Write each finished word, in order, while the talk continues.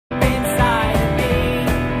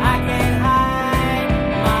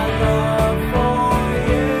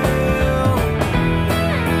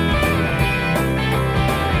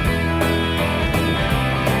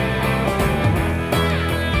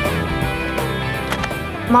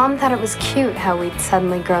Mom thought it was cute how we'd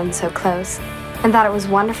suddenly grown so close, and thought it was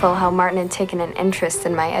wonderful how Martin had taken an interest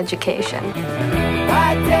in my education.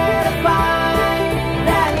 I dare to find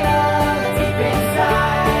that love deep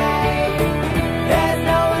inside. There's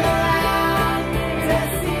no one around to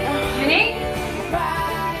see. Vinny?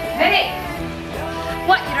 Vinny!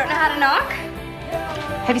 What, you don't know how to knock?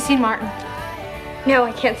 Have you seen Martin? No,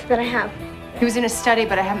 I can't say that I have. He was in a study,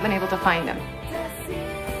 but I haven't been able to find him.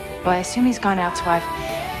 Well, I assume he's gone out, so I've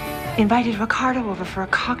invited Ricardo over for a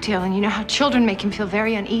cocktail, and you know how children make him feel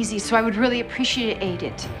very uneasy, so I would really appreciate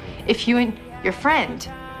it if you and your friend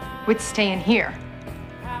would stay in here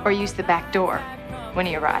or use the back door when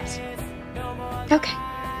he arrives. Okay,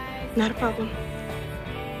 not a problem.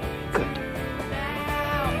 Good.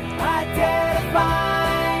 I dare to find